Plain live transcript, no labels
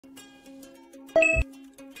My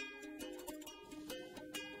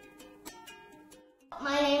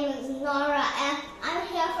name is Nora and I'm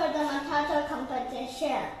here for the Matata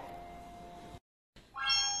competition.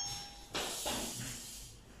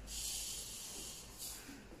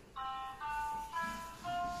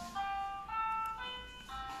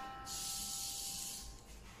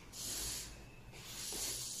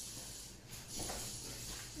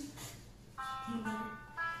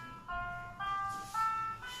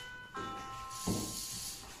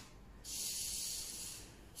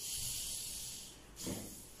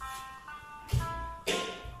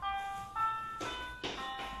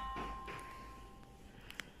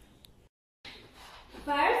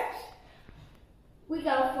 First, we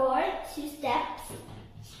go forward 2 steps,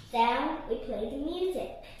 then we play the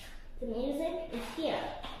music. The music is here.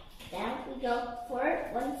 Then we go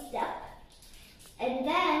forward 1 step, and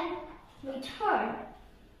then we turn.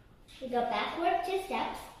 We go backward 2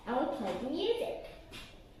 steps, and we play the music.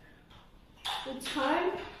 We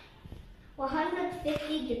turn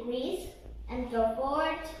 150 degrees and go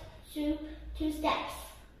forward 2 steps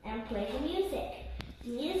and play the music. The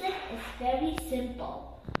music is very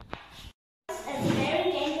simple. It's a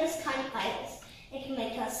very dangerous kind of virus. It can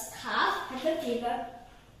make us cough, have a fever,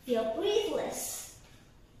 feel breathless.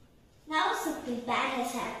 Now something bad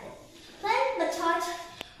has happened. When Matata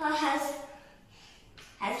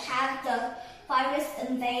has had the virus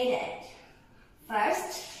invaded.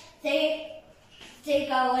 First, they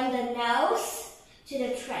go in the nose, to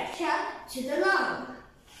the trachea, to the lung.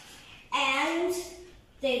 And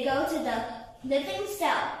they go to the living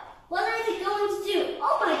cell. What are they going to do?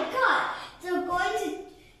 Oh my God! They're going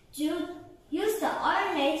to use the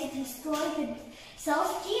RNA to destroy the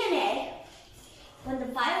cell's DNA. When the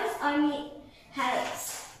virus army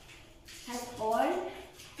has born,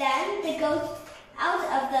 then they go out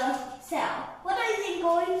of the cell. What are they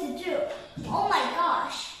going to do? Oh my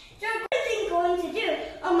gosh! What are they going to do?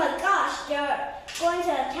 Oh my gosh! They're going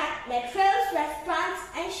to attack metros, restaurants,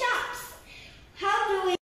 and shops. How do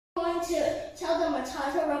we to tell the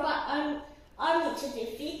Matata robot army to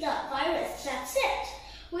defeat the virus? That's it.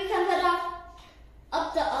 We can put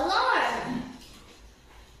up the alarm.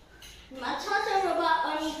 Matata robot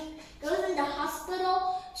army goes in the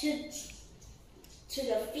hospital to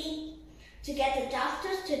get the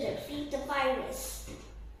doctors to defeat the virus.